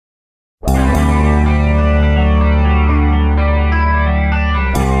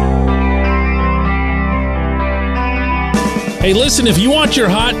Hey, listen, if you want your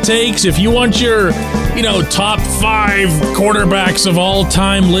hot takes, if you want your, top 5 quarterbacks of all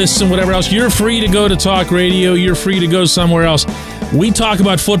time lists and whatever else, you're free to go to talk radio. You're free to go somewhere else. We talk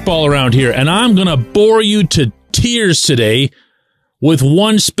about football around here, and I'm going to bore you to tears today with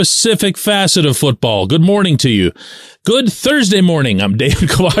one specific facet of football. Good morning to you. Good Thursday morning. I'm Dejan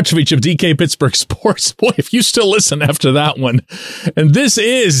Kovacevic of DK Pittsburgh Sports. Boy, if you still listen after that one. And this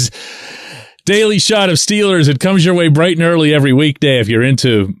is Daily Shot of Steelers. It comes your way bright and early every weekday if you're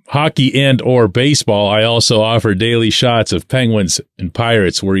into hockey and or baseball. I also offer daily shots of Penguins and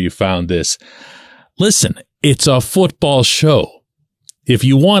Pirates where you found this. Listen, it's a football show. If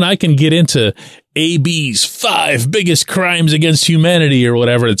you want, I can get into AB's 5 biggest crimes against humanity or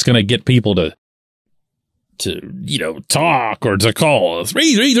whatever. It's going to get people to talk or to call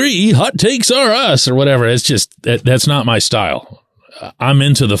 333 hot takes are us or whatever. It's just, that's not my style. I'm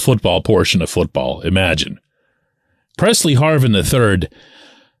into the football portion of football. Imagine. Pressley Harvin III,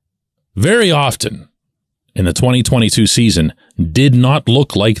 very often in the 2022 season, did not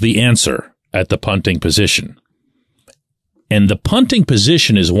look like the answer at the punting position. And the punting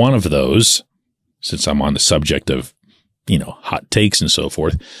position is one of those, since I'm on the subject of, hot takes and so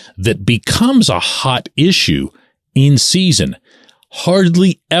forth, that becomes a hot issue in season,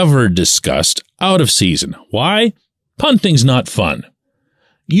 hardly ever discussed out of season. Why? Punting's not fun.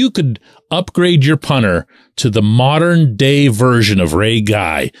 You could upgrade your punter to the modern day version of Ray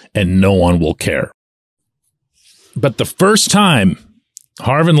Guy and no one will care. But the first time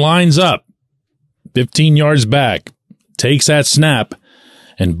Harvin lines up 15 yards back, takes that snap,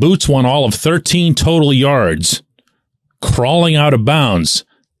 and boots one all of 13 total yards, crawling out of bounds,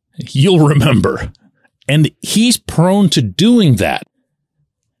 you'll remember. And he's prone to doing that.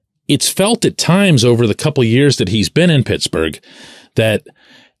 It's felt at times over the couple of years that he's been in Pittsburgh that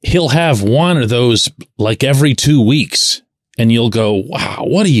he'll have one of those like every 2 weeks, and you'll go, wow,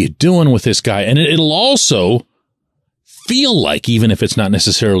 what are you doing with this guy? And it'll also feel like, even if it's not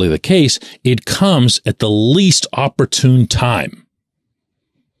necessarily the case, it comes at the least opportune time.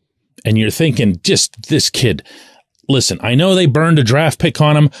 And you're thinking, just this kid. Listen, I know they burned a draft pick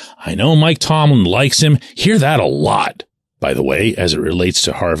on him. I know Mike Tomlin likes him. Hear that a lot, by the way, as it relates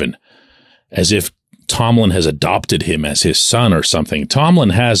to Harvin, as if Tomlin has adopted him as his son or something.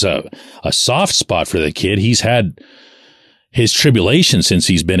 Tomlin has a soft spot for the kid. He's had his tribulation since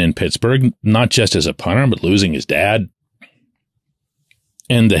he's been in Pittsburgh, not just as a punter, but losing his dad.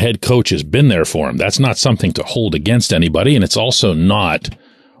 And the head coach has been there for him. That's not something to hold against anybody, and it's also not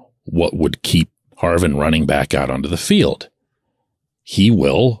what would keep Harvin running back out onto the field. He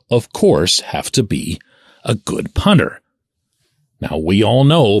will, of course, have to be a good punter. Now, we all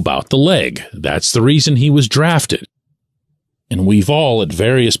know about the leg. That's the reason he was drafted. And we've all, at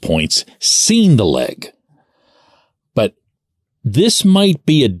various points, seen the leg. But this might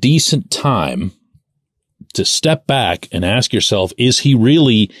be a decent time to step back and ask yourself, is he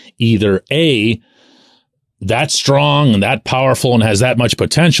really either A, that strong and that powerful and has that much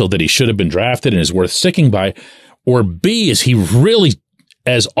potential that he should have been drafted and is worth sticking by, or B, is he really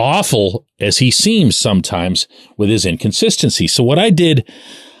as awful as he seems sometimes with his inconsistency? So what I did,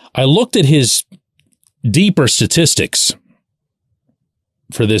 I looked at his deeper statistics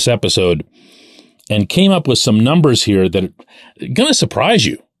for this episode and came up with some numbers here that are going to surprise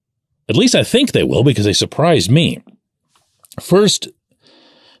you. At least I think they will, because they surprised me. First,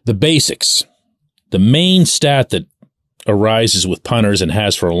 the basics. The main stat that arises with punters and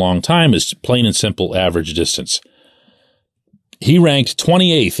has for a long time is plain and simple average distance. He ranked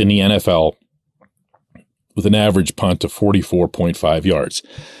 28th in the NFL with an average punt of 44.5 yards.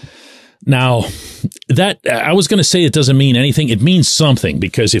 Now, that I was going to say it doesn't mean anything. It means something,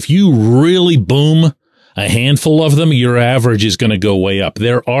 because if you really boom a handful of them, your average is going to go way up.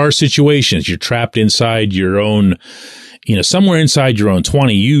 There are situations you're trapped inside your own, somewhere inside your own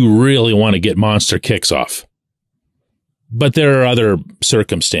 20, you really want to get monster kicks off. But there are other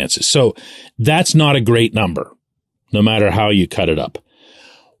circumstances. So that's not a great number, no matter how you cut it up.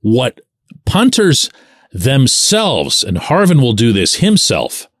 What punters themselves, and Harvin will do this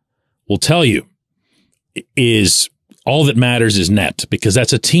himself, will tell you is all that matters is net, because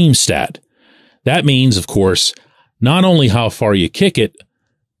that's a team stat. That means, of course, not only how far you kick it,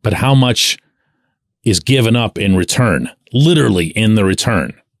 but how much is given up in return, literally in the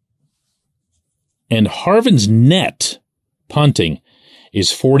return. And Harvin's net punting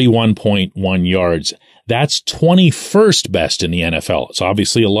is 41.1 yards. That's 21st best in the NFL. It's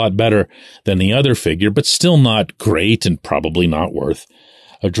obviously a lot better than the other figure, but still not great and probably not worth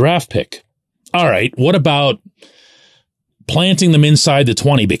a draft pick. All right, what about planting them inside the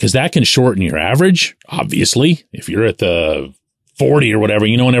 20 because that can shorten your average, obviously. If you're at the 40 or whatever,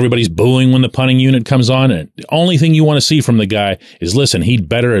 when everybody's booing when the punting unit comes on, and the only thing you want to see from the guy is, listen, he'd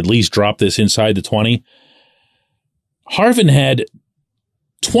better at least drop this inside the 20. Harvin had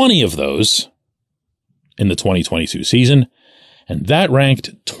 20 of those in the 2022 season, and that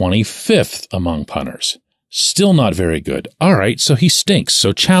ranked 25th among punters. Still not very good. All right, so he stinks,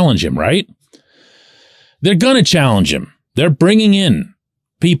 so challenge him, right? They're going to challenge him. They're bringing in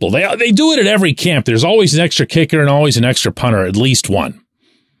people. They do it at every camp. There's always an extra kicker and always an extra punter, at least one.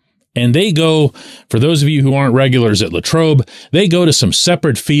 And they go, for those of you who aren't regulars at Latrobe, they go to some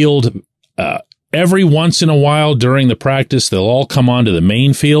separate field every once in a while during the practice. They'll all come onto the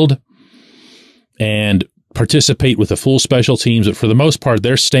main field and participate with the full special teams. But for the most part,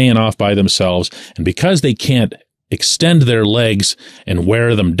 they're staying off by themselves. And because they can't extend their legs and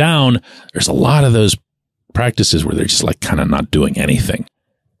wear them down, there's a lot of those practices where they're just like kind of not doing anything.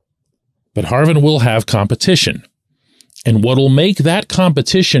 But Harvin will have competition. And what will make that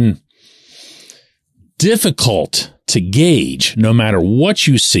competition difficult to gauge, no matter what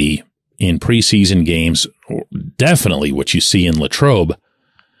you see in preseason games, or definitely what you see in Latrobe,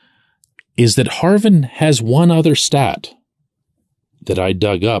 is that Harvin has one other stat that I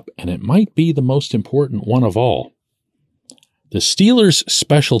dug up, and it might be the most important one of all. The Steelers'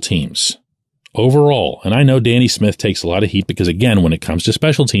 special teams overall, and I know Danny Smith takes a lot of heat because, again, when it comes to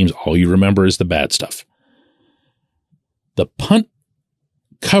special teams, all you remember is the bad stuff. The punt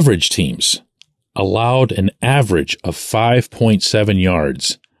coverage teams allowed an average of 5.7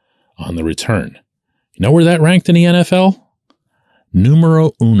 yards on the return. You know where that ranked in the NFL?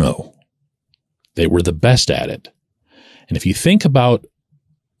 Numero uno. They were the best at it. And if you think about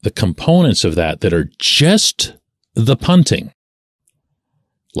the components of that are just the punting,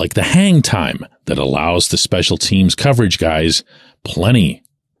 like the hang time that allows the special teams coverage guys plenty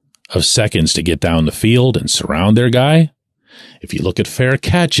of seconds to get down the field and surround their guy. If you look at fair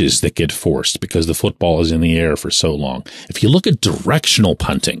catches that get forced because the football is in the air for so long. If you look at directional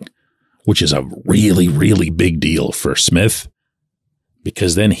punting, which is a really, really big deal for Smith,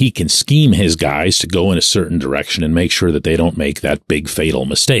 because then he can scheme his guys to go in a certain direction and make sure that they don't make that big fatal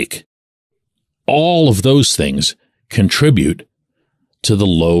mistake. All of those things contribute to the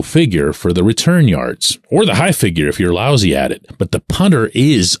low figure for the return yards, or the high figure if you're lousy at it. But the punter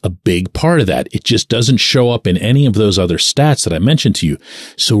is a big part of that. It just doesn't show up in any of those other stats that I mentioned to you.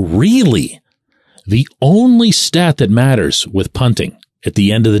 So really, the only stat that matters with punting at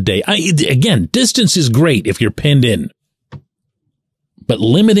the end of the day, again, distance is great if you're pinned in. But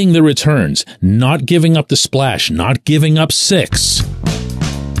limiting the returns, not giving up the splash, not giving up 6,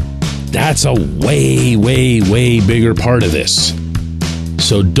 that's a way, way, way bigger part of this.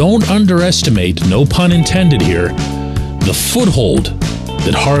 So don't underestimate, no pun intended here, the foothold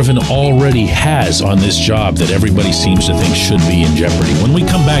that Harvin already has on this job that everybody seems to think should be in jeopardy. When we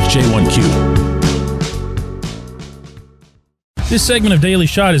come back, J1Q. This segment of Daily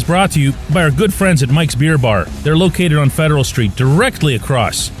Shot is brought to you by our good friends at Mike's Beer Bar. They're located on Federal Street, directly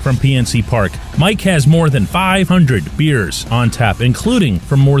across from PNC Park. Mike has more than 500 beers on tap, including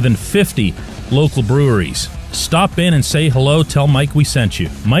from more than 50 local breweries. Stop in and say hello. Tell Mike we sent you.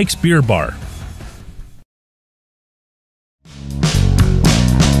 Mike's Beer Bar.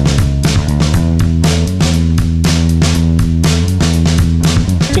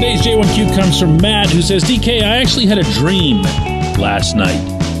 Today's J1Q comes from Matt, who says, DK, I actually had a dream last night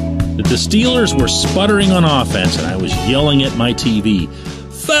that the Steelers were sputtering on offense, and I was yelling at my TV,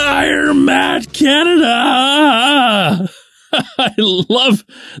 "Fire Matt Canada!" I love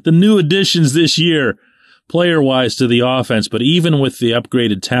the new additions this year, player-wise, to the offense, but even with the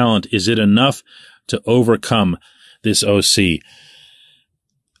upgraded talent, is it enough to overcome this OC?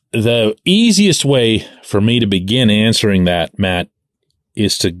 The easiest way for me to begin answering that, Matt,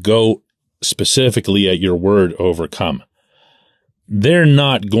 is to go specifically at your word, overcome. They're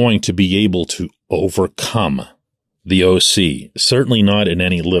not going to be able to overcome the OC, certainly not in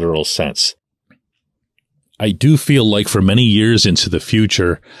any literal sense. I do feel like for many years into the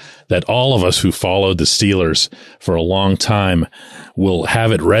future that all of us who followed the Steelers for a long time will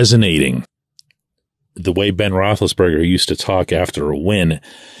have it resonating the way Ben Roethlisberger used to talk after a win,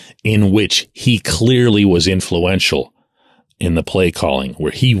 in which he clearly was influential in the play calling,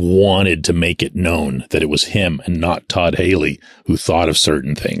 where he wanted to make it known that it was him and not Todd Haley who thought of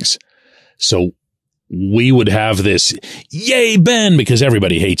certain things. So we would have this, yay, Ben, because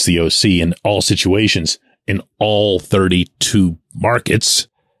everybody hates the OC in all situations, in all 32 markets.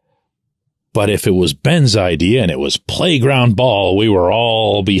 But if it was Ben's idea and it was playground ball, we were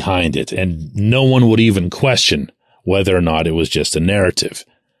all behind it, and no one would even question whether or not it was just a narrative.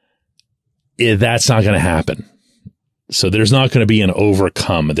 That's not going to happen. So there's not going to be an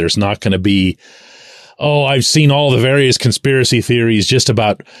overcome. There's not going to be, oh, I've seen all the various conspiracy theories just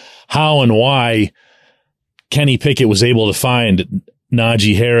about how and why Kenny Pickett was able to find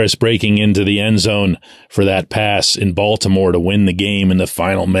Najee Harris breaking into the end zone for that pass in Baltimore to win the game in the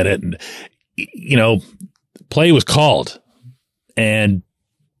final minute. And, you know, play was called and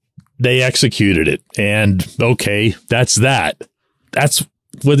they executed it. And okay, that's that. That's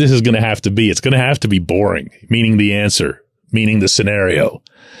what this is going to have to be. It's going to have to be boring, meaning the answer, meaning the scenario.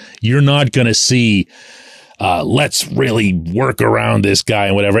 You're not going to see, let's really work around this guy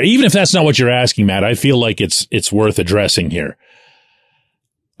and whatever. Even if that's not what you're asking, Matt, I feel like it's worth addressing here.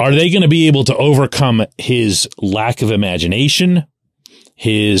 Are they going to be able to overcome his lack of imagination,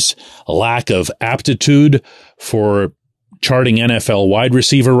 his lack of aptitude for charting NFL wide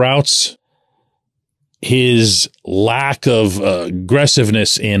receiver routes, his lack of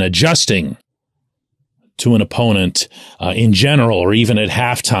aggressiveness in adjusting to an opponent in general, or even at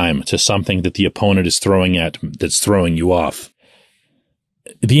halftime to something that the opponent is throwing at that's throwing you off?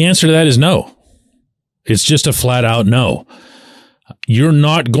 The answer to that is no. It's just a flat out no. You're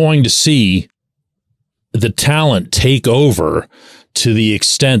not going to see the talent take over to the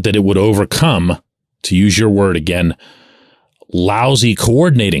extent that it would overcome, to use your word again, lousy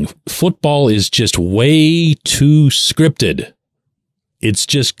coordinating. Football is just way too scripted. It's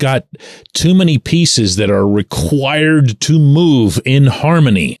just got too many pieces that are required to move in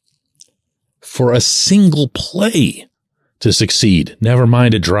harmony for a single play to succeed. Never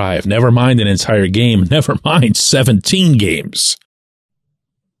mind a drive, never mind an entire game, never mind 17 games.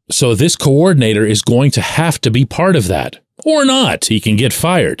 So this coordinator is going to have to be part of that, or not. He can get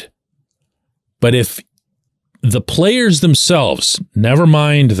fired. But if the players themselves, never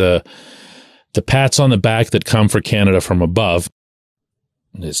mind the pats on the back that come for Canada from above,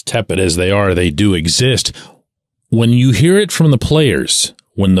 as tepid as they are, they do exist. When you hear it from the players,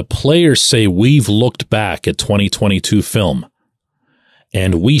 when the players say, we've looked back at 2022 film,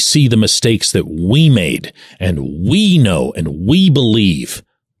 and we see the mistakes that we made, and we know and we believe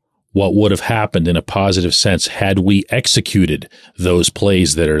what would have happened in a positive sense had we executed those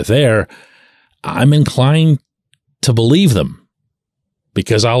plays that are there, I'm inclined to believe them,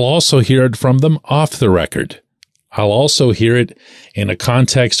 because I'll also hear it from them off the record. I'll also hear it in a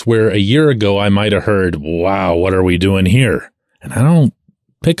context where a year ago I might have heard, wow, what are we doing here? And I don't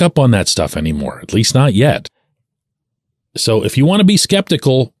pick up on that stuff anymore, at least not yet. So if you want to be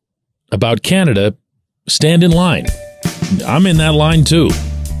skeptical about Canada, stand in line. I'm in that line too.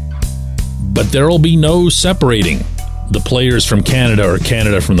 But there will be no separating the players from Canada or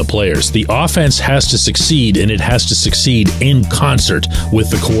Canada from the players. The offense has to succeed, and it has to succeed in concert with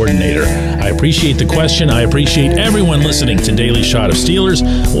the coordinator. I appreciate the question. I appreciate everyone listening to Daily Shot of Steelers.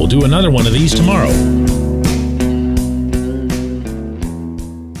 We'll do another one of these tomorrow.